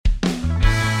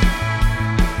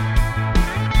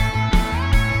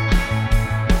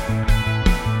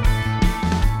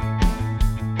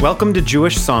Welcome to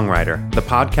Jewish Songwriter, the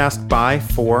podcast by,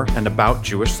 for, and about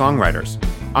Jewish songwriters.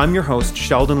 I'm your host,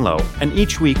 Sheldon Lowe, and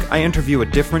each week I interview a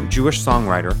different Jewish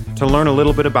songwriter to learn a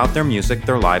little bit about their music,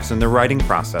 their lives, and their writing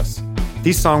process.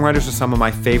 These songwriters are some of my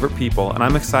favorite people, and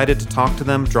I'm excited to talk to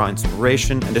them, draw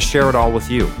inspiration, and to share it all with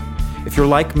you. If you're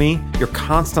like me, you're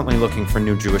constantly looking for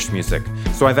new Jewish music,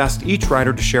 so I've asked each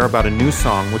writer to share about a new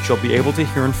song which you'll be able to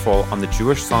hear in full on the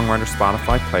Jewish Songwriter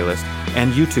Spotify playlist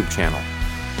and YouTube channel.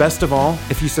 Best of all,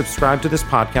 if you subscribe to this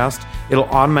podcast, it'll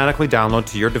automatically download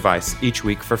to your device each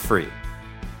week for free.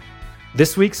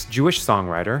 This week's Jewish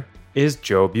songwriter is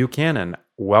Joe Buchanan.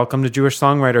 Welcome to Jewish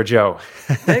Songwriter, Joe.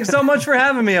 Thanks so much for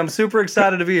having me. I'm super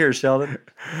excited to be here, Sheldon.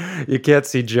 You can't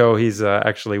see Joe. He's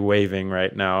actually waving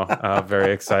right now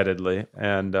very excitedly,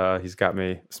 and he's got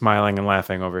me smiling and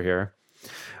laughing over here.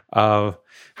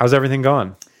 How's everything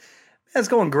going? It's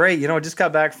going great. You know, I just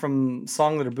got back from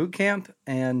Songwriter Boot Camp,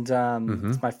 and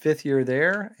it's my 5th year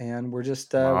there, and we're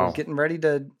just we're getting ready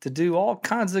to do all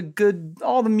kinds of good,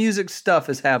 all the music stuff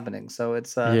is happening. So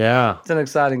it's an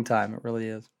exciting time. It really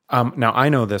is. Now, I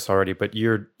know this already, but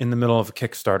you're in the middle of a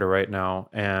Kickstarter right now,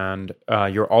 and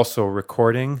you're also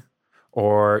recording,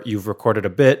 or you've recorded a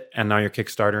bit, and now you're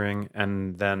Kickstartering,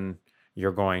 and then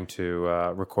you're going to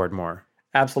record more.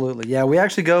 Absolutely. Yeah, we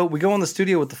go in the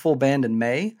studio with the full band in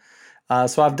May.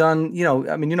 So I've done, you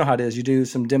know how it is. You do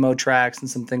some demo tracks and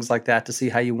some things like that to see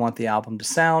how you want the album to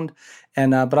sound.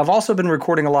 And but I've also been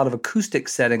recording a lot of acoustic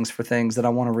settings for things that I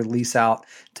want to release out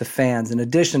to fans. In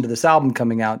addition to this album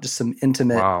coming out, just some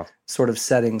intimate sort of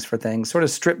settings for things, sort of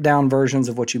stripped down versions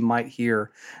of what you might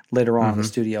hear later on in the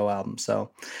studio album.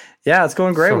 So yeah, it's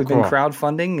going great. So We've been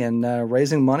crowdfunding and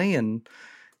raising money, and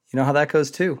you know how that goes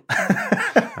too.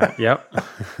 Yep.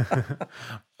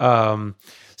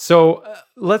 So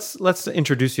let's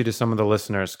introduce you to some of the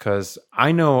listeners, because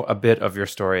I know a bit of your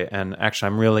story, and actually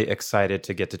I'm really excited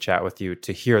to get to chat with you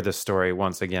to hear this story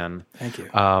once again. Thank you.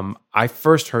 I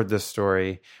first heard this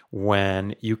story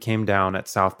when you came down at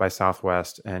South by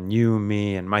Southwest, and you,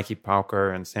 me, and Mikey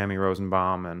Pauker, and Sammy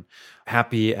Rosenbaum, and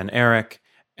Happy, and Eric,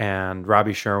 and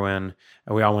Robbie Sherwin,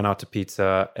 and we all went out to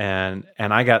pizza, and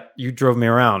you drove me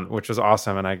around, which was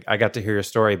awesome, and I got to hear your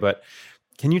story. But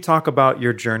can you talk about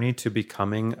your journey to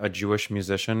becoming a Jewish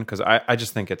musician? Because I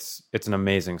just think it's an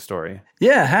amazing story.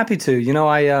 Yeah, happy to. You know,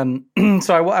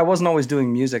 I wasn't always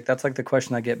doing music. That's like the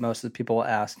question I get most of the people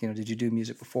ask. You know, did you do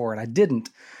music before? And I didn't.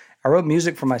 I wrote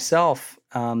music for myself,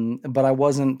 but I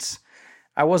wasn't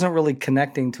really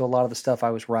connecting to a lot of the stuff I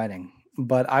was writing.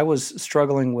 But I was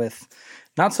struggling with,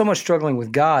 not so much struggling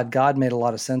with God. God made a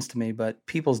lot of sense to me, but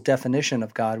people's definition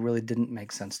of God really didn't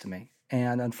make sense to me.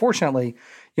 And unfortunately,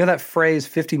 you know that phrase,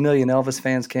 50 million Elvis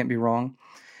fans can't be wrong?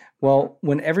 Well,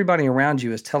 when everybody around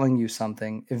you is telling you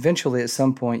something, eventually at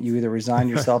some point you either resign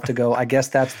yourself to go, I guess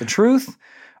that's the truth,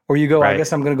 or you go, I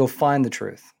guess I'm going to go find the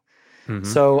truth. Mm-hmm.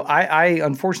 So I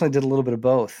unfortunately did a little bit of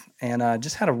both, and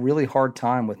just had a really hard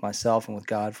time with myself and with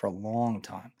God for a long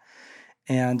time.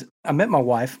 And I met my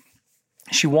wife.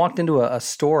 She walked into a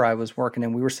store I was working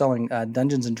in. We were selling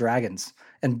Dungeons and Dragons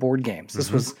and board games. This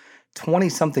was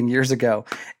 20-something years ago.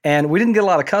 And we didn't get a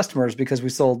lot of customers because we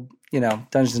sold,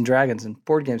 Dungeons and Dragons and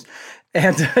board games.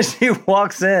 And she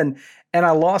walks in, and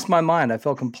I lost my mind. I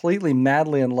felt completely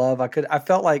madly in love. I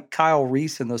felt like Kyle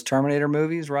Reese in those Terminator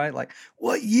movies, right? Like,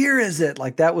 what year is it?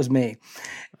 Like, that was me.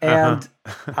 And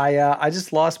I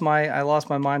just lost my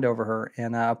mind over her.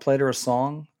 And I played her a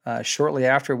song shortly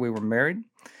after we were married.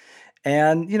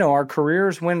 And, our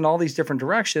careers went in all these different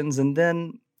directions. And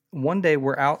then one day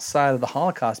we're outside of the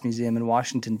Holocaust Museum in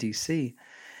Washington, D.C.,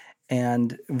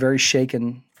 and very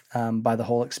shaken by the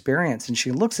whole experience. And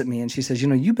she looks at me and she says,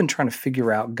 you've been trying to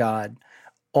figure out God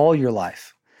all your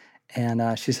life.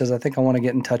 And she says, I think I want to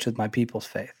get in touch with my people's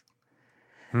faith.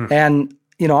 And,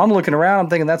 I'm looking around, I'm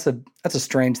thinking that's a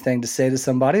strange thing to say to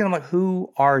somebody. And I'm like,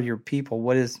 who are your people?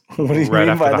 What do you mean by that? Right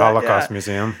after the Holocaust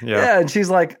Museum. Yeah. And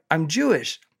she's like, I'm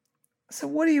Jewish. I said,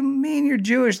 what do you mean you're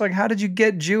Jewish? Like, how did you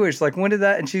get Jewish? Like, when did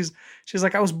that? And she's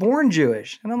like, I was born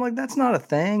Jewish. And I'm like, that's not a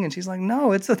thing. And she's like,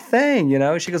 no, it's a thing,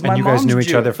 She goes, my mom's Jewish. And you guys knew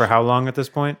each other for how long at this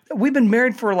point? We've been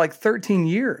married for like 13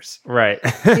 years. Right.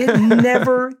 It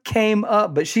never came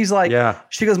up. But she's like,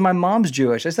 she goes, my mom's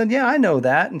Jewish. I said, yeah, I know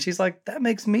that. And she's like, that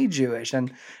makes me Jewish. And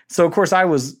so, of course, I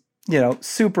was,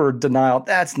 super denial.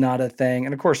 That's not a thing.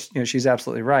 And of course, she's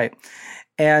absolutely right.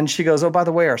 And she goes, oh, by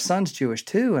the way, our son's Jewish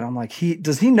too. And I'm like,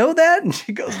 does he know that? And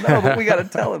she goes, no, but we got to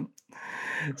tell him.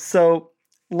 So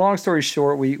long story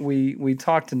short, we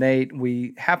talked to Nate.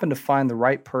 We happened to find the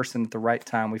right person at the right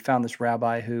time. We found this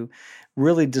rabbi who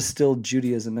really distilled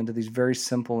Judaism into these very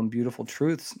simple and beautiful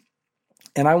truths.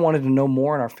 And I wanted to know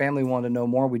more, and our family wanted to know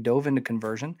more. We dove into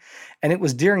conversion. And it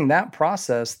was during that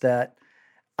process that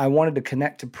I wanted to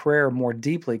connect to prayer more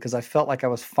deeply, because I felt like I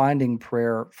was finding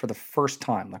prayer for the first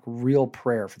time, like real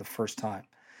prayer for the first time.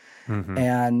 Mm-hmm.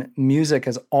 And music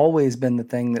has always been the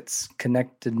thing that's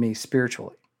connected me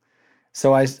spiritually.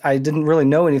 So I didn't really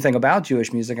know anything about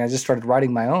Jewish music. I just started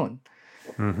writing my own.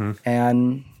 Mm-hmm.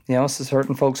 And, so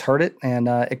certain folks heard it, and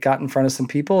it got in front of some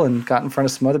people and got in front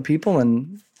of some other people.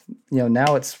 And,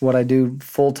 now it's what I do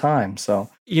full time. So,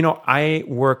 I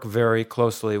work very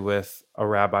closely with a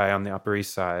rabbi on the Upper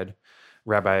East Side,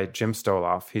 Rabbi Jim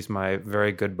Stoloff. He's my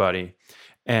very good buddy.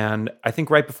 And I think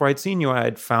right before I'd seen you, I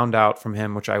had found out from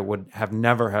him, which I would have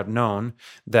never had known,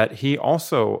 that he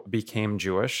also became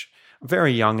Jewish,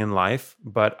 very young in life,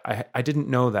 but I didn't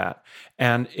know that.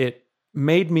 And it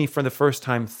made me, for the first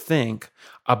time, think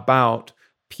about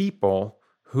people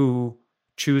who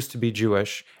choose to be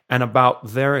Jewish and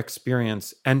about their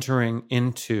experience entering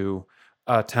into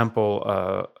a temple,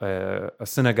 a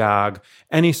synagogue,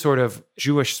 any sort of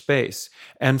Jewish space.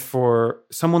 And for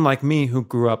someone like me who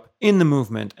grew up in the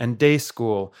movement and day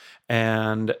school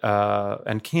and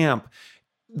camp,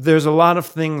 there's a lot of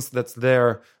things that's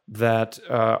there that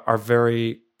are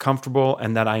very comfortable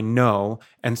and that I know,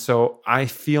 and so I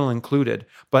feel included.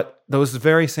 But those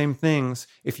very same things,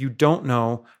 if you don't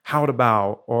know how to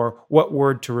bow or what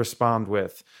word to respond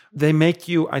with, they make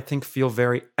you, I think, feel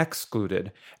very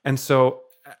excluded. And so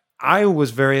I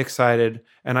was very excited,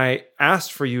 and I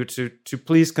asked for you to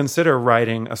please consider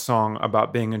writing a song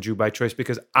about being a Jew by choice,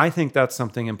 because I think that's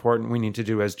something important we need to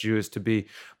do as Jews, to be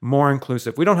more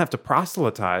inclusive. We don't have to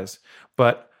proselytize,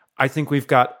 but I think we've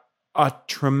got a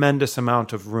tremendous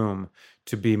amount of room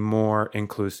to be more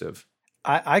inclusive.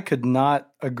 I could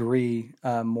not agree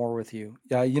more with you.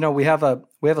 We have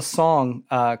a song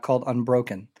called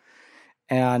 "Unbroken,"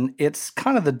 and it's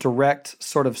kind of the direct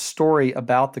sort of story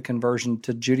about the conversion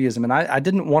to Judaism. And I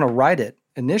didn't want to write it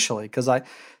initially, because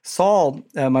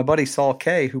my buddy Saul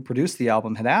Kay, who produced the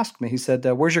album, had asked me. He said,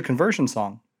 "Where's your conversion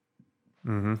song?"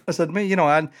 Mm-hmm. I said,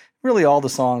 really all the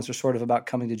songs are sort of about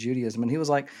coming to Judaism. And he was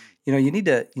like, you need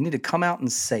to come out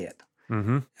and say it.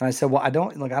 Mm-hmm. And I said, well, I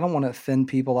don't want to offend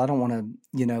people. I don't want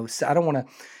to, I don't want to,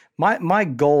 my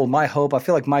goal, my hope, I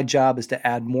feel like my job is to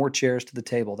add more chairs to the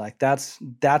table. Like that's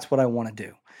what I want to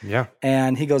do. Yeah.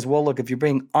 And he goes, well, look, if you're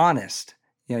being honest,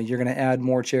 you're going to add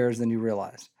more chairs than you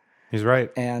realize. He's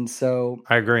right. And so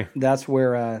I agree. That's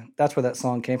where that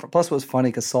song came from. Plus it was funny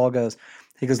because Saul goes,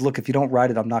 look, if you don't write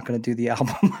it, I'm not going to do the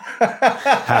album.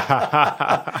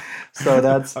 So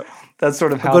that's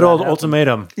sort of how a good old happened.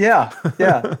 Ultimatum. Yeah.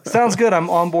 Sounds good. I'm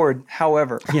on board.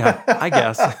 However. Yeah, I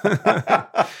guess.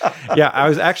 Yeah, I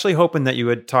was actually hoping that you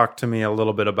would talk to me a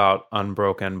little bit about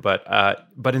Unbroken,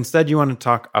 but instead you want to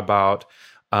talk about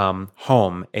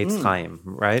Home, Eitz Chaim,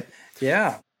 right?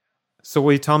 Yeah. So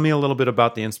will you tell me a little bit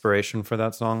about the inspiration for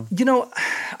that song?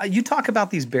 You talk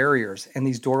about these barriers and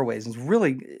these doorways. It's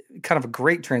really kind of a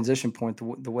great transition point,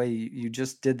 the way you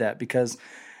just did that, because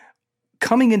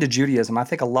coming into Judaism, I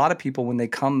think a lot of people, when they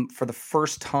come for the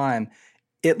first time,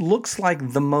 it looks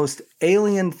like the most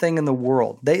alien thing in the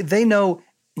world. They know,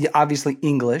 obviously,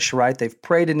 English, right? They've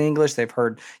prayed in English. They've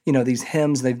heard, these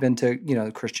hymns. They've been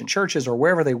to, Christian churches or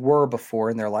wherever they were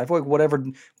before in their life,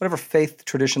 whatever faith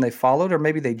tradition they followed, or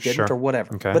maybe they didn't, Sure. or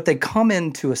whatever. Okay. But they come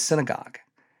into a synagogue,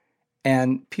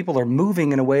 and people are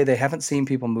moving in a way they haven't seen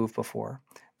people move before.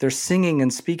 They're singing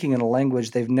and speaking in a language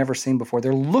they've never seen before.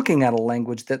 They're looking at a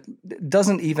language that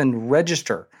doesn't even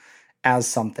register as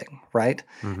something, right?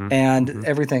 Mm-hmm. And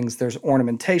there's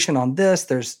ornamentation on this,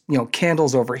 there's,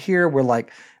 candles over here. We're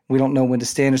like, we don't know when to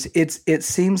stand. It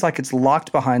seems like it's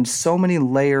locked behind so many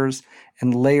layers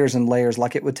and layers and layers,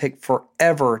 like it would take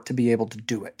forever to be able to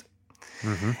do it.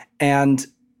 Mm-hmm. And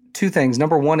two things.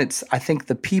 Number one, it's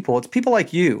people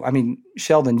like you. I mean,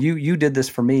 Sheldon, you did this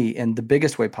for me in the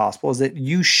biggest way possible, is that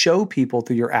you show people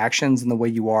through your actions and the way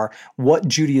you are what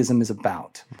Judaism is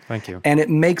about. Thank you. And it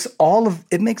makes all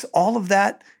of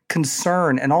that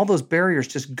concern and all those barriers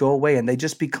just go away, and they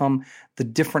just become the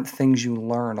different things you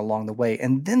learn along the way.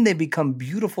 And then they become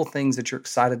beautiful things that you're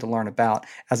excited to learn about,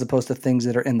 as opposed to things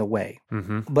that are in the way.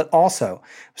 Mm-hmm. But also,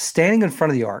 standing in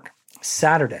front of the ark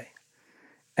Saturday,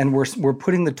 and we're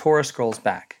putting the Torah scrolls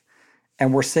back,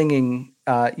 and we're singing,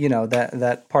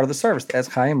 that part of the service, the Eitz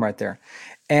Chaim right there.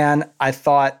 And I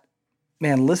thought,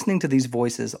 man, listening to these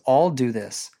voices all do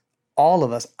this, all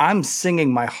of us, I'm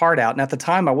singing my heart out. And at the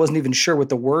time, I wasn't even sure what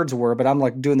the words were, but I'm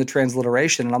like doing the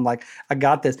transliteration, and I'm like, I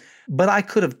got this. But I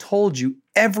could have told you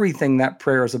everything that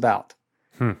prayer is about.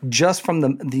 just from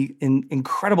the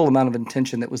incredible amount of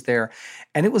intention that was there.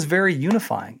 And it was very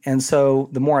unifying. And so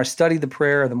the more I studied the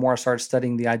prayer, the more I started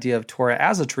studying the idea of Torah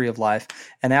as a tree of life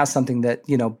and as something that,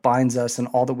 binds us and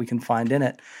all that we can find in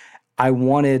it. I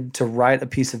wanted to write a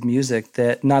piece of music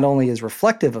that not only is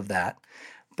reflective of that,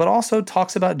 but also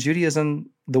talks about Judaism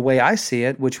the way I see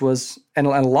it, which was, and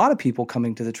a lot of people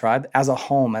coming to the tribe as a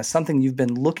home, as something you've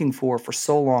been looking for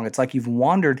so long. It's like you've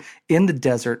wandered in the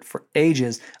desert for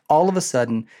ages. All of a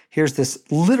sudden, here's this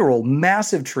literal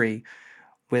massive tree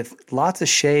with lots of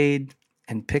shade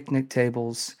and picnic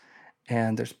tables,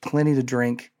 and there's plenty to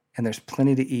drink, and there's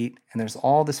plenty to eat, and there's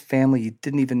all this family you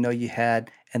didn't even know you had,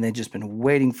 and they've just been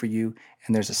waiting for you,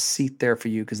 and there's a seat there for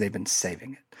you because they've been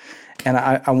saving it. And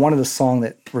I wanted a song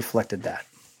that reflected that.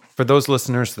 For those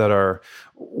listeners that are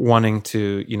wanting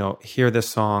to, hear this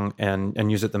song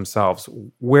and use it themselves,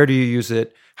 where do you use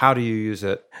it? How do you use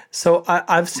it? So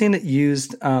I've seen it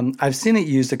used. I've seen it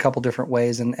used a couple different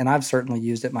ways, and I've certainly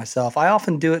used it myself. I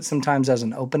often do it sometimes as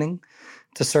an opening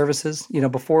to services.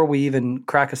 Before we even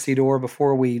crack a siddur,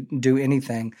 before we do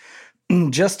anything,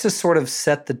 just to sort of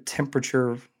set the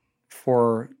temperature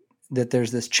for that.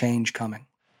 There's this change coming.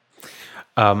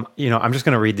 I'm just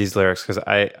going to read these lyrics because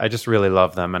I just really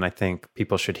love them, and I think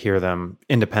people should hear them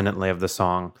independently of the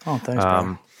song. Oh, thanks,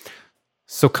 bro.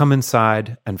 So come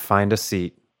inside and find a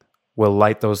seat. We'll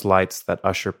light those lights that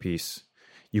usher peace.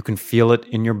 You can feel it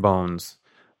in your bones,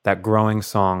 that growing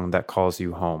song that calls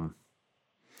you home.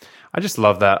 I just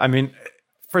love that. I mean,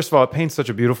 first of all, it paints such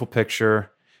a beautiful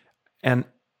picture, and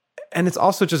it's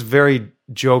also just very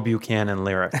Joe Buchanan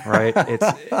lyric, right?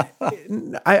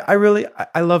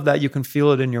 I love that. You can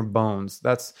feel it in your bones.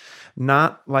 That's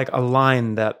not like a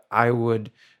line that I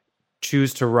would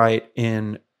choose to write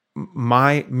in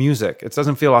my music. It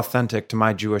doesn't feel authentic to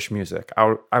my Jewish music.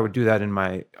 I would do that in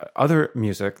my other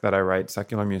music that I write,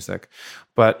 secular music.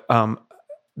 But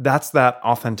that's that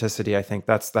authenticity, I think.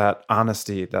 That's that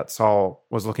honesty that Saul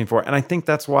was looking for. And I think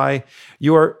that's why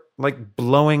you're like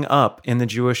blowing up in the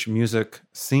Jewish music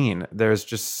scene. There's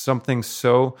just something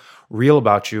so real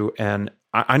about you. And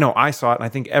I know I saw it, and I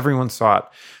think everyone saw it.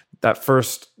 That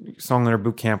first Songwriter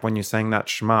Boot Camp when you sang that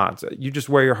Shema, you just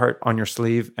wear your heart on your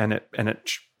sleeve, and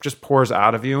it just pours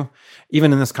out of you.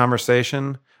 Even in this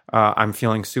conversation, I'm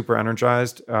feeling super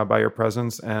energized by your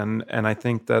presence, and I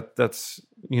think that's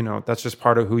just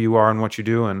part of who you are and what you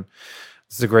do. And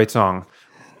this is a great song.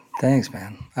 Thanks,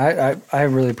 man. I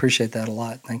really appreciate that a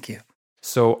lot. Thank you.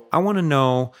 So I want to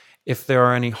know if there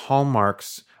are any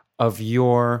hallmarks of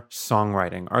your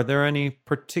songwriting. Are there any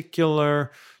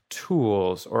particular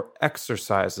tools or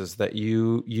exercises that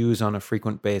you use on a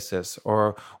frequent basis,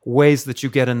 or ways that you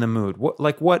get in the mood?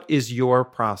 What is your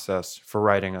process for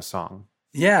writing a song?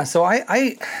 Yeah, so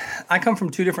I come from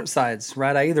two different sides,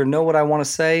 right? I either know what I want to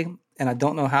say and I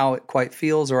don't know how it quite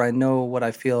feels, or I know what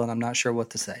I feel and I'm not sure what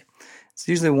to say. It's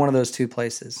usually one of those two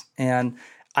places. And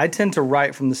I tend to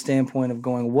write from the standpoint of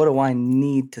going, what do I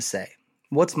need to say?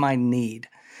 What's my need?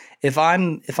 If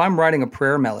I'm writing a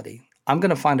prayer melody, I'm going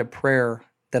to find a prayer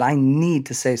that I need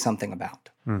to say something about.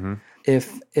 Mm-hmm.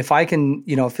 If I can,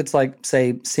 if it's like,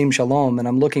 say, Sim Shalom, and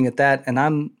I'm looking at that and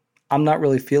I'm not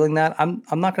really feeling that, I'm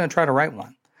not going to try to write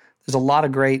one. There's a lot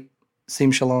of great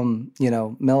Sim Shalom,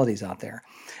 melodies out there.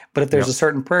 But if there's a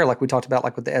certain prayer, like we talked about,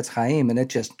 like with the Etz Chaim, and it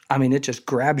just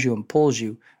grabs you and pulls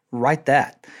you, write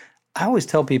that. I always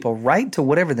tell people, write to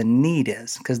whatever the need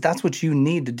is, because that's what you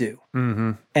need to do.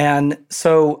 Mm-hmm. And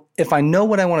so if I know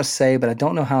what I want to say, but I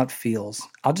don't know how it feels,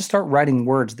 I'll just start writing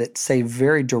words that say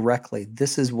very directly,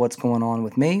 this is what's going on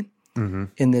with me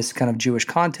in this kind of Jewish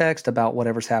context about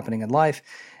whatever's happening in life.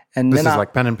 And this is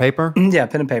like pen and paper? Yeah,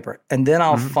 pen and paper. And then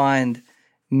I'll find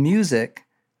music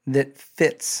that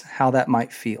fits how that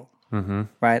might feel,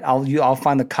 right? I'll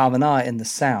find the kavanah in the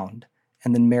sound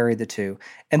and then marry the two.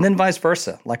 And then vice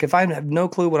versa. Like if I have no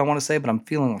clue what I want to say, but I'm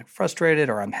feeling like frustrated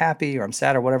or I'm happy or I'm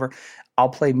sad or whatever, I'll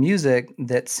play music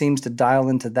that seems to dial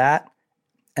into that.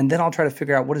 And then I'll try to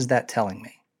figure out, what is that telling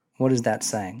me? What is that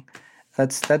saying?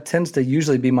 That tends to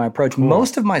usually be my approach. Cool.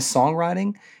 Most of my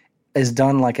songwriting is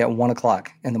done like at 1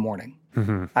 o'clock in the morning.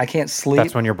 Mm-hmm. I can't sleep.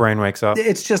 That's when your brain wakes up.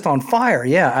 It's just on fire.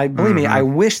 Yeah, believe me, I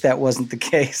wish that wasn't the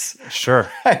case. Sure,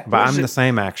 but I'm the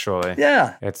same actually.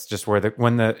 Yeah, it's just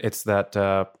it's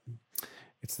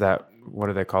that what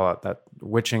do they call it? That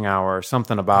witching hour or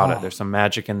something about it. There's some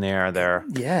magic in the air there.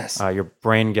 Yes, your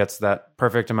brain gets that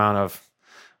perfect amount of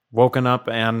woken up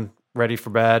and ready for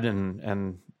bed,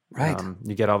 and right.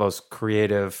 You get all those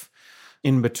creative,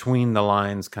 in between the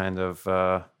lines kind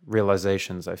of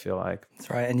realizations, I feel like. That's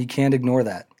right. And you can't ignore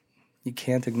that. You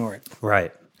can't ignore it.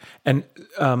 Right. And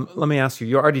let me ask you,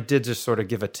 you already did just sort of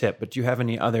give a tip, but do you have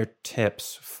any other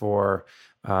tips for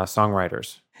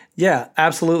songwriters? Yeah,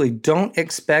 absolutely. Don't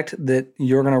expect that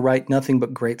you're going to write nothing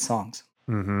but great songs.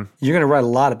 Mm-hmm. You're going to write a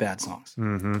lot of bad songs.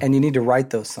 Mm-hmm. And you need to write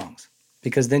those songs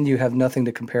because then you have nothing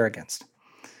to compare against.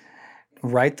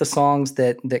 Write the songs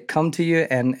that come to you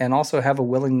and also have a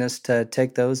willingness to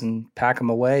take those and pack them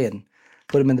away and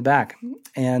put them in the back.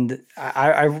 And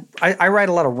I write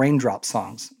a lot of raindrop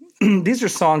songs. These are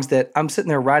songs that I'm sitting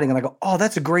there writing and I go, oh,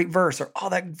 that's a great verse, or oh,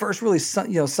 that verse really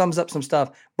sums up some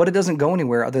stuff, but it doesn't go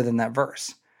anywhere other than that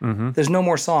verse. Mm-hmm. There's no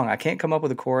more song. I can't come up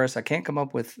with a chorus. I can't come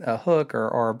up with a hook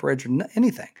or a bridge or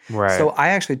anything. Right. So I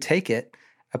actually take it,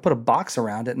 I put a box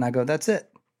around it, and I go, that's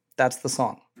it. That's the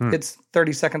song. It's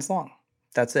 30 seconds long.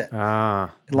 That's it.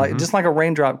 Just like a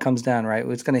raindrop comes down, right?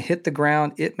 It's going to hit the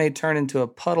ground. It may turn into a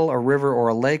puddle, a river, or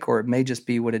a lake, or it may just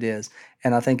be what it is.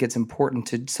 And I think it's important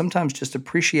to sometimes just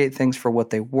appreciate things for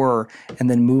what they were, and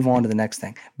then move on to the next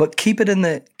thing. But keep it in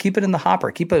the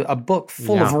hopper. Keep a book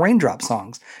full of raindrop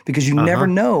songs, because you never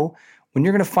know when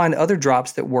you're going to find other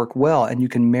drops that work well, and you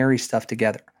can marry stuff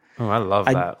together. Oh, I love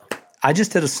that. I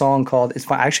just did a song called.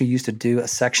 I actually used to do a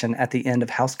section at the end of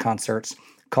house concerts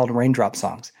called Raindrop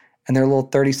Songs. And they're little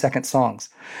 30-second songs.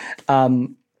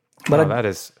 That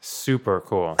is super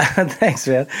cool. Thanks,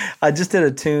 man. I just did a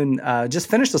tune, just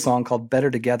finished a song called Better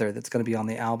Together that's going to be on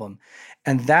the album.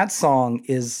 And that song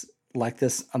is like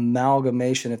this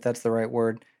amalgamation, if that's the right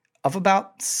word, of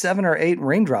about 7 or 8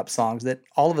 raindrop songs that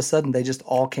all of a sudden they just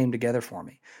all came together for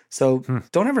me. So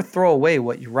don't ever throw away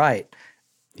what you write.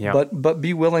 Yeah. But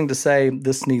be willing to say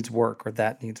this needs work or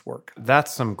that needs work.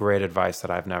 That's some great advice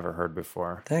that I've never heard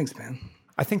before. Thanks, man.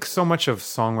 I think so much of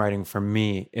songwriting for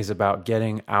me is about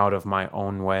getting out of my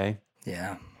own way.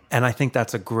 Yeah. And I think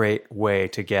that's a great way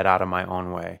to get out of my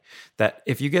own way. That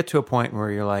if you get to a point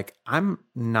where you're like, I'm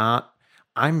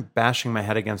bashing my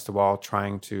head against the wall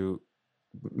trying to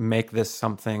make this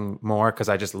something more because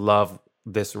I just love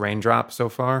this raindrop so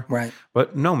far. Right.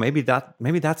 But no, maybe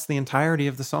that's the entirety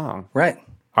of the song. Right.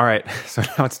 All right. So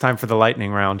now it's time for the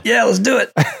lightning round. Yeah, let's do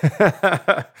it.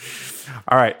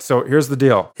 All right. So here's the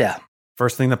deal. Yeah.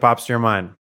 First thing that pops to your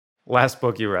mind. Last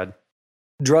book you read.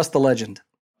 Drust the Legend.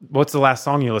 What's the last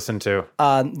song you listened to?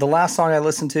 The last song I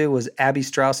listened to was Abby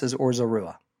Strauss's Or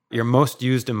Zorua. Your most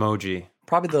used emoji?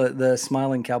 Probably the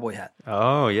smiling cowboy hat.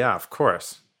 Oh, yeah, of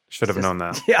course. Should have known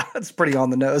that. Yeah, it's pretty on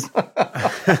the nose.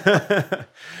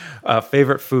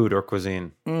 Favorite food or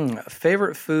cuisine?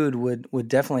 Favorite food would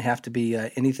definitely have to be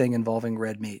anything involving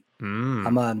red meat.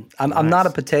 I'm not a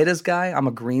potatoes guy. I'm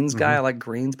a greens guy. I like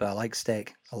greens, but I like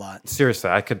steak a lot. Seriously,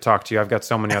 I could talk to you. I've got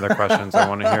so many other questions I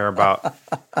want to hear about.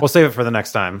 We'll save it for the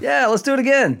next time. Yeah, let's do it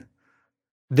again.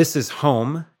 This is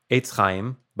Home, Eitz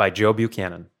Chaim by Joe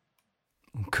Buchanan.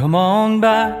 Come on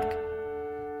back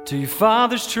to your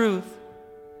father's truth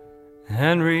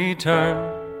and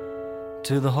return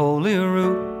to the holy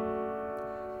root.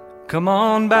 Come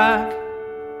on back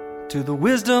to the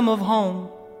wisdom of home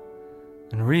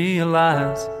and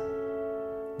realize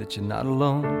that you're not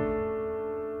alone.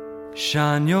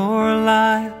 Shine your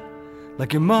light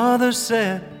like your mother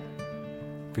said,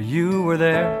 for you were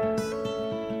there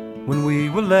when we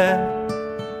were led.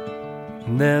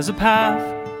 And there's a path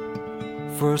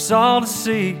for us all to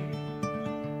see.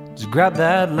 Just grab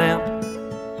that lamp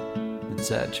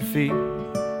that's at your feet.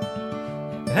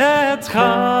 Etz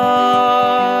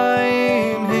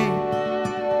Chaim Hi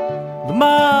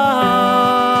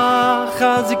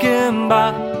L'machazikim ba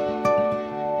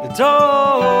L'tom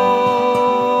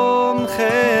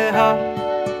Cheha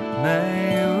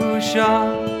Meusha.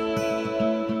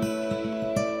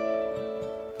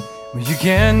 Well, you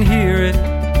can hear it,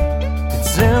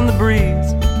 it's in the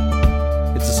breeze.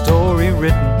 It's a story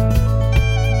written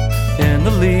in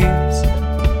the leaves.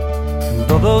 And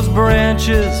though those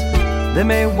branches, they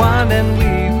may wind and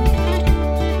weave,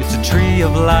 it's a tree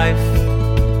of life.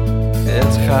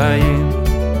 Etz Chaim,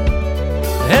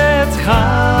 Etz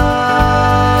Chaim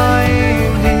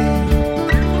Hi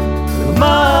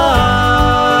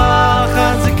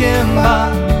L'machazikim ba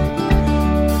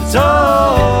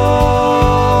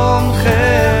L'tom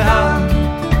Cheha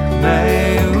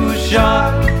Meusha.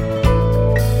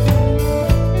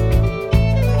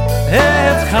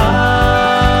 Etz Chaim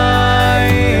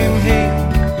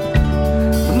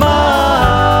Hi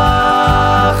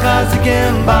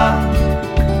L'machazikim ba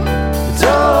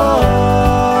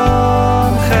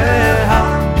L'tom Cheha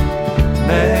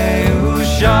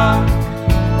Meusha.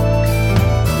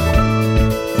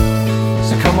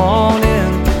 So come on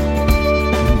in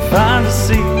and find a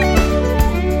seat.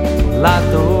 Light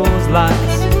those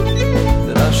lights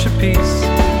that usher peace.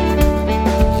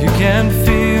 You can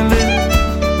feel it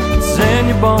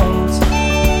bones.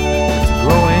 It's a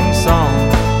growing song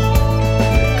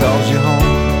that calls you home.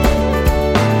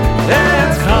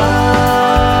 It's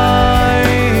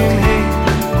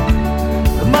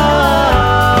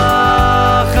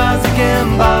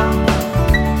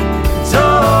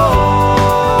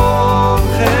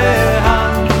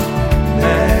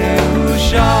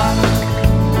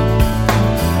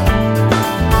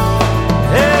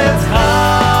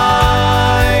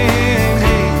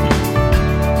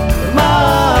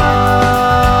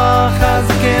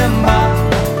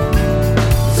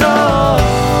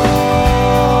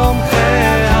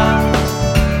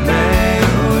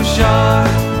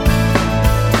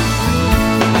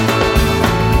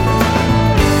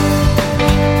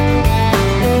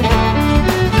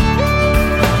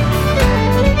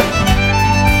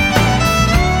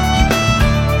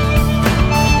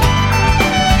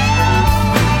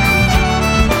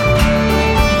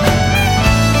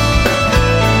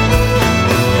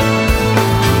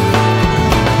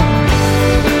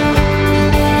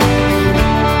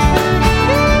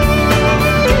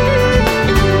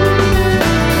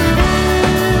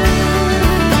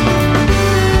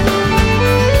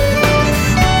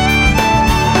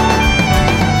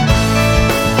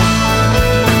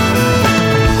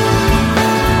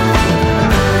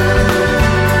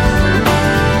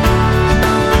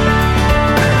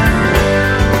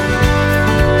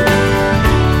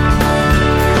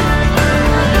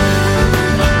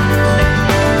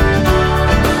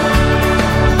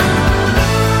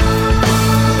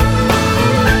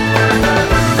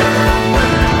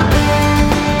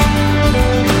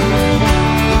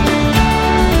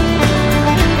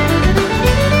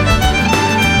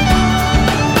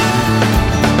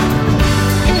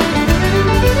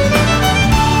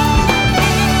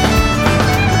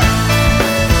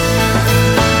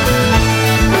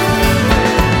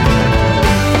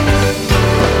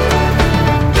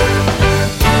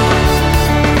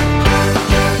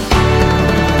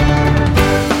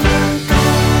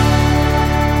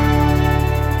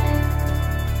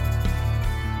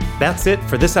That's it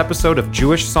for this episode of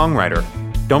Jewish Songwriter.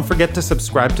 Don't forget to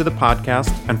subscribe to the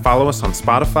podcast and follow us on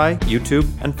Spotify, YouTube,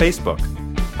 and Facebook.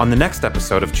 On the next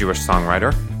episode of Jewish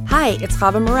Songwriter... Hi, it's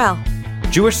Chava Morel.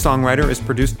 Jewish Songwriter is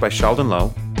produced by Sheldon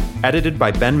Lowe, edited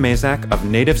by Ben Mazak of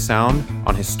Native Sound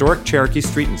on historic Cherokee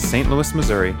Street in St. Louis,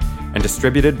 Missouri, and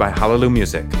distributed by Hallelujah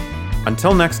Music.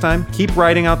 Until next time, keep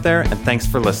writing out there, and thanks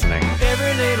for listening.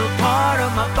 Every little part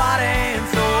of my body and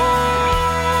soul,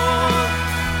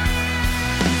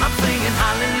 I'm singing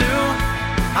hallelujah,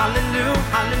 hallelujah,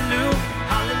 hallelujah,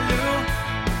 hallelujah,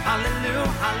 hallelujah,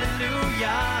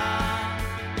 hallelujah,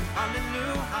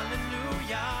 hallelujah, hallelujah.